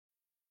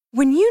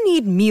When you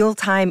need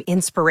mealtime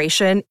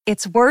inspiration,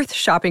 it's worth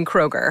shopping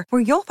Kroger,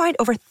 where you'll find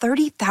over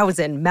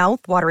 30,000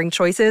 mouth-watering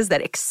choices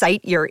that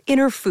excite your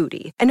inner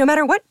foodie. And no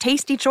matter what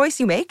tasty choice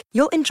you make,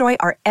 you'll enjoy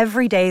our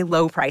everyday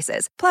low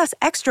prices, plus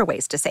extra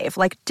ways to save,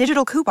 like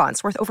digital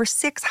coupons worth over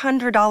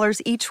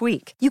 $600 each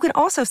week. You can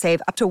also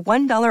save up to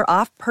 $1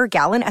 off per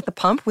gallon at the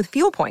pump with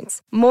fuel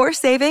points. More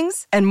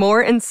savings and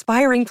more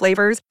inspiring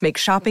flavors make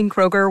shopping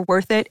Kroger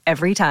worth it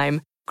every time.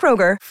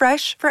 Kroger,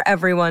 fresh for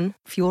everyone.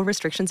 Fuel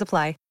restrictions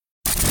apply.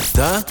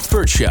 The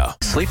Bert Show.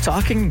 Sleep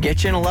talking can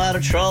get you in a lot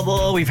of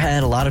trouble. We've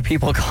had a lot of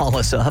people call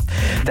us up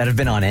that have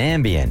been on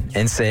Ambien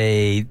and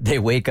say they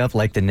wake up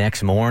like the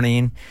next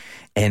morning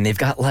and they've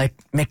got like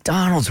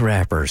McDonald's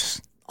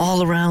wrappers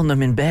all around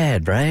them in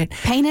bed, right?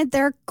 Painted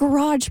their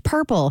garage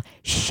purple,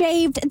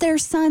 shaved their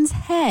son's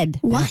head.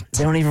 What?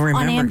 They don't even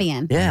remember. On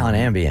Ambien. Yeah, on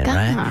Ambien,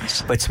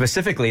 Gosh. right? But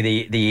specifically,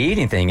 the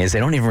eating thing is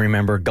they don't even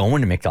remember going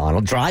to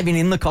McDonald's, driving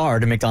in the car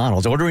to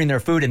McDonald's, ordering their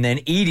food, and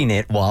then eating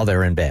it while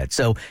they're in bed.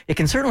 So it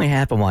can certainly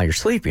happen while you're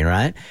sleeping,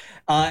 right?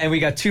 And we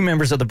got two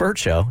members of the Bert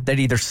Show that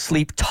either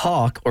sleep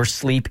talk or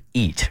sleep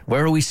eat.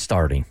 Where are we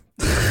starting?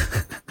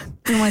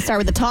 You want to start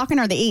with the talking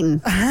or the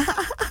eating?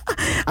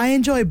 I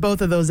enjoy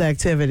both of those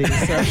activities.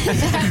 So.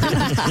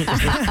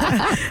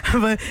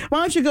 But why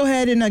don't you go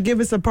ahead and give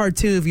us a part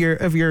two of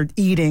your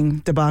eating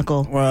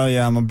debacle? Well,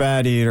 yeah, I'm a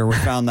bad eater. We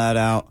found that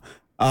out.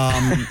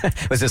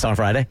 Was this on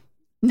Friday?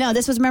 No,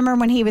 this was, remember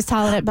when he was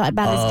telling it about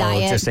his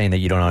diet? Just saying that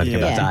you don't know anything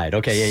about Yeah. diet.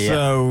 Okay, yeah.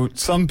 So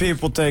some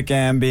people take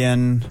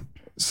Ambien.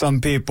 Some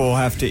people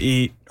have to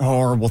eat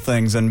horrible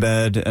things in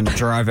bed and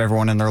drive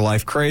everyone in their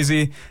life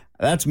crazy.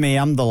 That's me.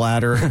 I'm the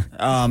latter.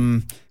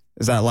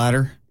 Is that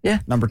ladder? Yeah.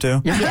 Number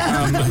two?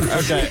 Yeah.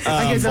 Okay.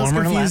 I guess I was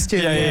confused too.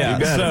 Yeah.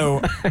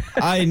 So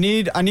I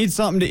need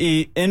something to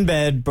eat in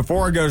bed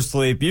before I go to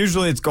sleep.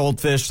 Usually it's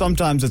goldfish.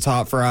 Sometimes it's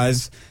hot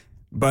fries.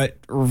 But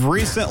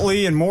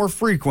recently and more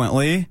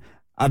frequently,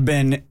 I've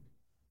been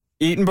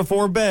eating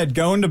before bed,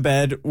 going to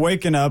bed,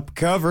 waking up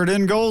covered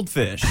in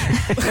goldfish.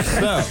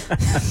 So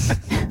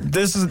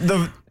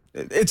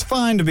it's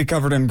fine to be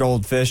covered in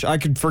goldfish. I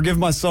could forgive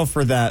myself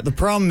for that. The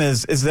problem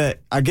is that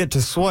I get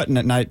to sweating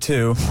at night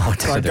too. Oh,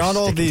 so I got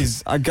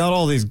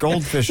all these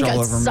goldfish You all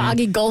got over me.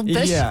 soggy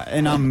goldfish? Yeah,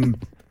 and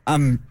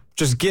I'm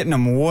just getting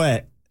them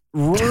wet,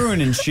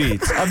 ruining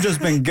sheets. I've just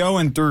been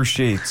going through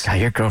sheets. God,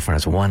 your girlfriend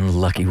is one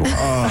lucky woman.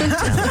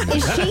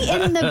 Is she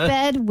in the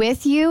bed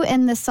with you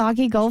in the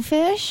soggy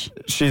goldfish?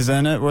 She's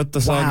in it with the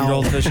soggy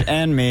goldfish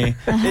and me.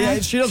 Yeah,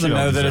 she doesn't She'll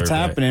know that it's observe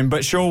it. happening,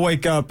 but she'll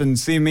wake up and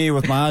see me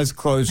with my eyes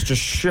closed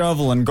just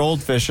shoveling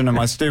goldfish into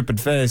my stupid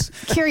face.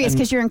 Curious,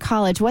 because you're in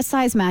college. What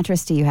size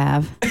mattress do you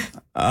have?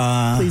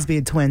 Please be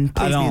a twin.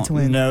 Please I be a don't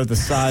twin. know the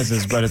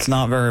sizes, but it's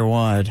not very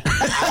wide.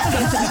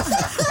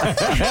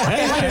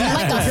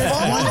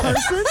 One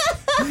person?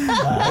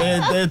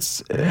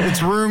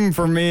 It's room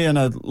for me and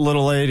a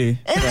little lady.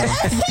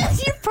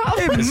 You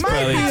probably It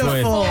might be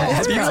a full.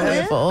 Have you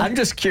ever- I'm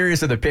just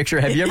curious of the picture.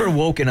 Have you ever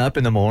woken up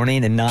in the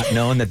morning and not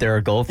known that there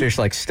are goldfish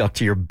like stuck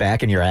to your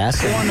back and your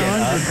ass?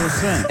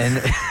 100%.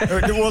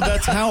 And Well,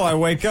 that's how I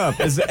wake up.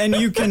 And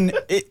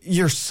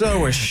you're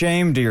so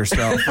ashamed of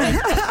yourself.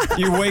 Like,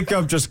 you wake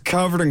up just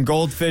covered in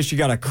goldfish. You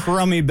got a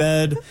crummy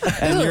bed,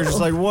 and you're just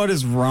like, "What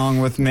is wrong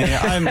with me?"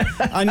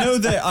 I know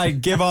that I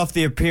give off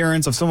the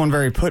appearance of someone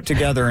very put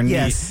together and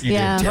Yes. neat.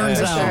 Yeah, Turns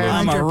for out sure.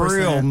 I'm a 100%.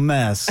 real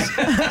mess.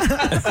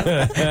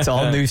 it's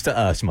all news to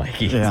us,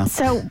 Mikey. Yeah.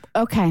 So,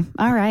 okay.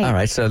 All right. All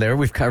right, so there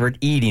we've covered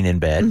eating in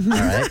bed. All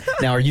right.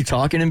 Now, are you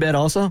talking in bed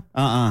also?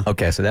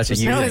 Okay, so that's what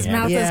you No, do. his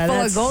mouth Yeah,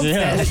 is full of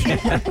that's-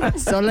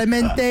 goldfish.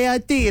 Solamente a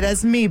ti.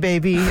 That's me,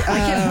 baby.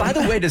 By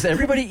the way, does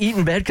everybody eat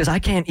in bed? Because I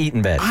can't eat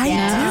in bed. I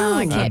Yeah,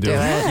 I do. can't do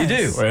it. You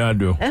do? Yeah, I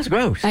do. That's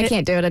gross. I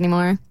can't do it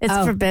anymore. It's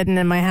forbidden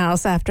in my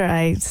house after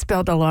I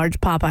spilled a large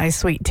Popeye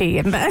sweet tea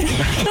in bed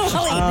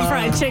while eating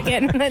fried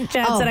chicken. And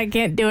Chad said I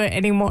can't do it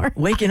anymore.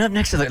 Waking up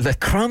next to the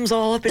crumbs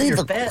all up in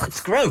your bed.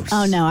 It's gross.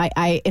 Oh no!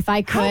 I if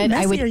I could, I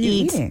messy would are you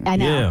eat. eating? I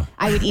know. Yeah.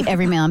 I would eat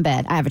every meal in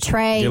bed. I have a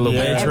tray. Get a little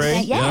Yeah. bed tray.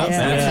 Everything. Yes.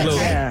 Yeah.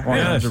 Absolutely. Yeah.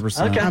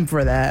 100%. I'm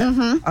for that.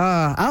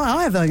 I'll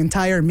have an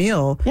entire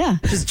meal. Yeah.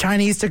 Just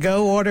Chinese to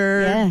go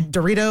order, Yeah.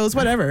 Doritos,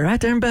 whatever. Right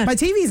there in bed. My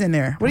TV's in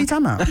there. What are you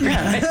talking about?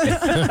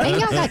 Maybe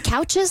y'all got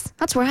couches.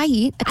 That's where I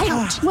eat. A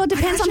couch. Well, it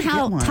depends on should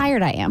how get one.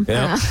 tired I am.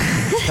 Yeah.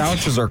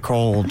 Couches are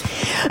cold.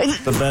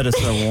 The bed is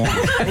so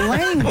warm.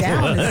 Laying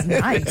down is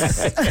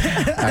nice.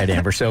 All right,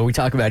 Amber. So we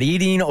talk about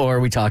eating or are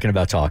we talking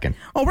about talking?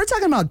 Oh, we're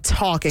talking about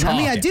talking. I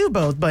mean, I Talking. do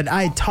both, but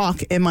I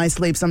talk in my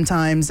sleep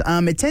sometimes.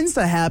 It tends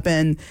to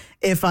happen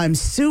if I'm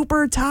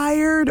super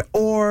tired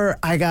or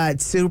I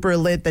got super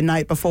lit the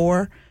night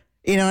before.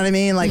 You know what I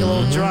mean? Like a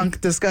little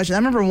drunk discussion. I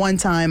remember one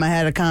time I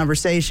had a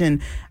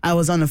conversation. I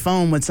was on the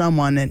phone with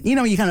someone and, you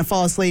know, you kind of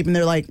fall asleep and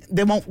they're like,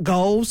 they won't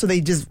go. So they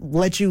just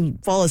let you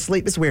fall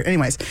asleep. It's weird.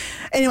 Anyway,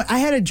 I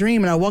had a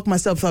dream and I woke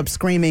myself up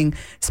screaming,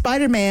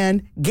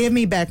 Spider-Man, give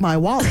me back my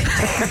wallet.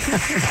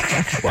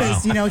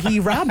 Because, you know, he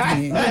robbed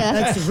me.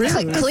 That's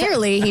really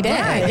Clearly, he did.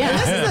 Right. Yeah.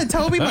 This is a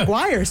Tobey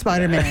Maguire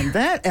Spider-Man.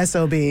 That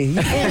SOB.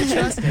 You can't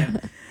trust him.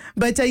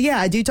 But yeah,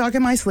 I do talk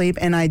in my sleep,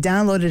 and I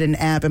downloaded an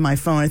app in my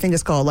phone. I think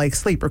it's called like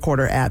Sleep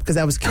Recorder app because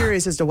I was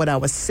curious as to what I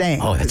was saying.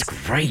 Oh, that's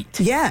great.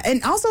 Yeah,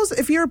 and also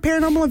if you're a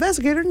paranormal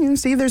investigator, you can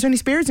see if there's any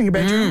spirits in your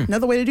bedroom.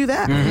 Another way to do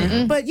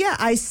that. But yeah,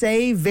 I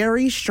say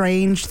very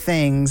strange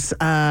things.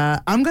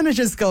 I'm gonna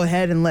just go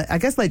ahead and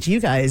let you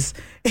guys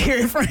hear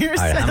it for All right,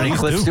 yourself. how many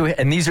clips do we?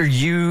 And these are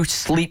you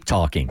sleep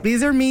talking.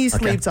 These are me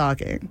sleep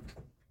talking.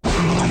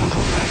 I'm gonna go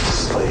back to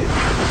sleep.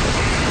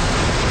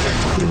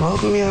 You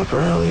woke me up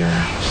earlier,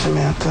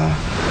 Samantha.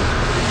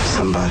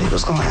 Somebody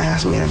was gonna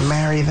ask me to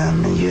marry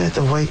them, and you had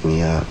to wake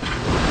me up.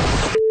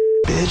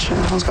 Bitch,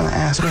 I was gonna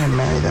ask me to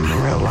marry them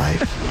in real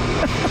life.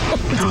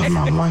 That was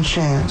my one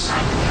chance.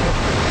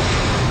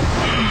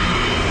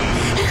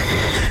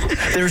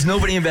 There's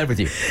nobody in bed with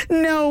you.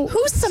 No.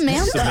 Who's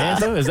Samantha?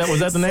 Samantha? Was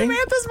that the name?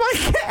 Samantha's my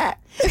cat.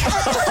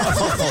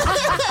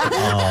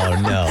 Oh,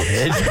 no.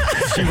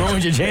 She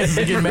ruined your chance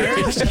to get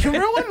married. You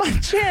ruined my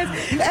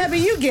chance. Abby,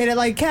 you get it.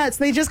 Like cats,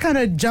 they just kind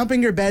of jump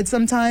in your bed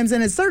sometimes,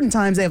 and at certain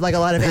times they have like a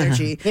lot of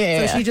energy.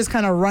 So she just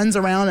kind of runs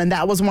around, and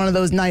that was one of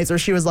those nights where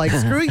she was like,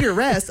 screw your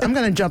rest, I'm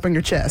going to jump in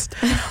your chest.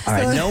 All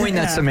right, knowing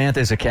that Samantha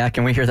is a cat,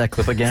 can we hear that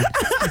clip again?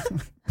 I'm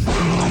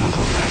gonna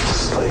go back to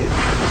sleep.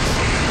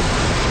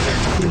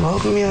 You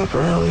woke me up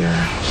earlier,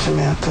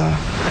 Samantha.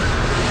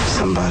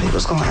 Somebody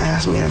was gonna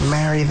ask me to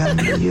marry them,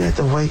 and you had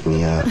to wake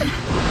me up.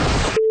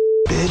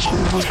 Bitch,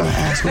 I was gonna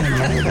ask me to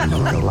marry them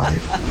in real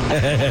life.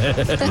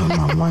 That was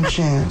my one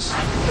chance.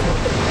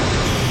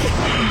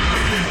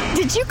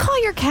 Did you call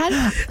your cat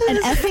an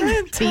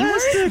effing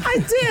B-word? I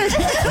did.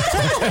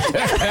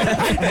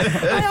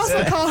 I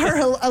also call her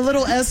a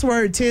little S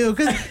word too,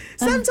 because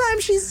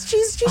sometimes she's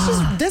just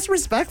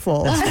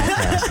disrespectful.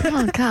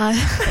 Oh, God.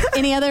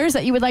 Any others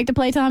that you would like to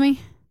play, Tommy?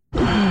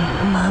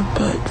 My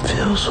butt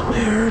feels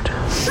weird.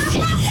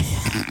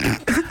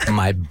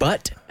 My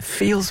butt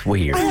feels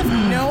weird. I have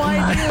no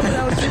idea what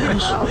I was doing.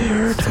 Feels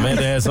weird.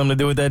 Samantha had something to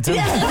do with that, too?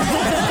 No,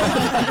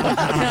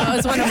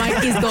 it's one of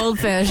Mikey's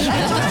goldfish.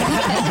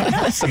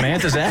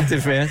 Samantha's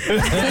active, man.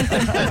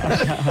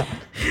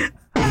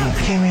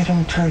 Give me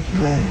them turkey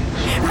legs.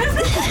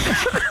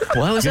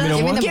 What was that?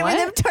 Give me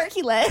them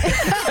turkey legs.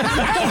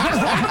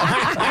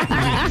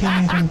 Give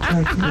me them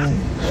turkey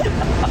legs.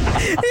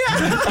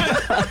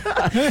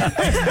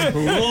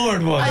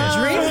 Lord, what? I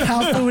dream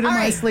about food in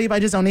my sleep. I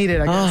just don't eat it,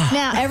 I guess.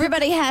 Now,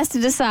 everybody has to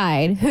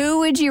decide who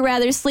would you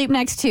rather sleep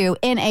next to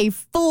in a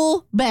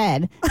full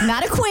bed?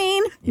 Not a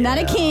queen, not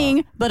a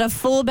king, but a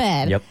full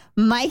bed. Yep.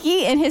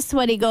 Mikey and his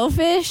sweaty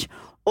goldfish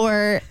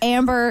or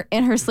Amber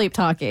and her sleep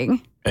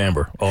talking?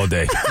 Amber, all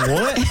day.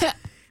 What?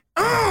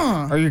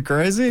 Are you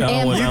crazy? I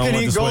don't want You can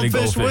the eat sweaty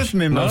goldfish with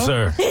me, Mo. No,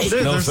 sir.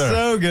 Dude, No, they're sir.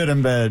 so good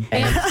in bed.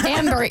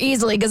 Amber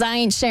easily, because I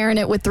ain't sharing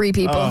it with 3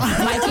 people.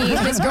 Mikey,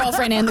 his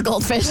girlfriend, and the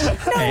goldfish. No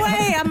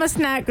way. I'm a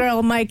snack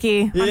girl,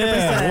 Mikey. 100%.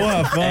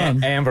 Yeah, what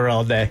fun. Amber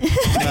all day. Man,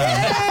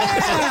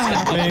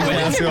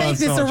 If you make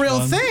this a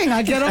real thing,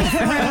 I get off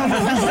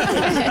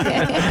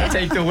around.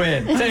 Take the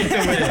win. Take the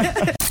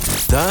win.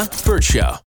 The Bert Show.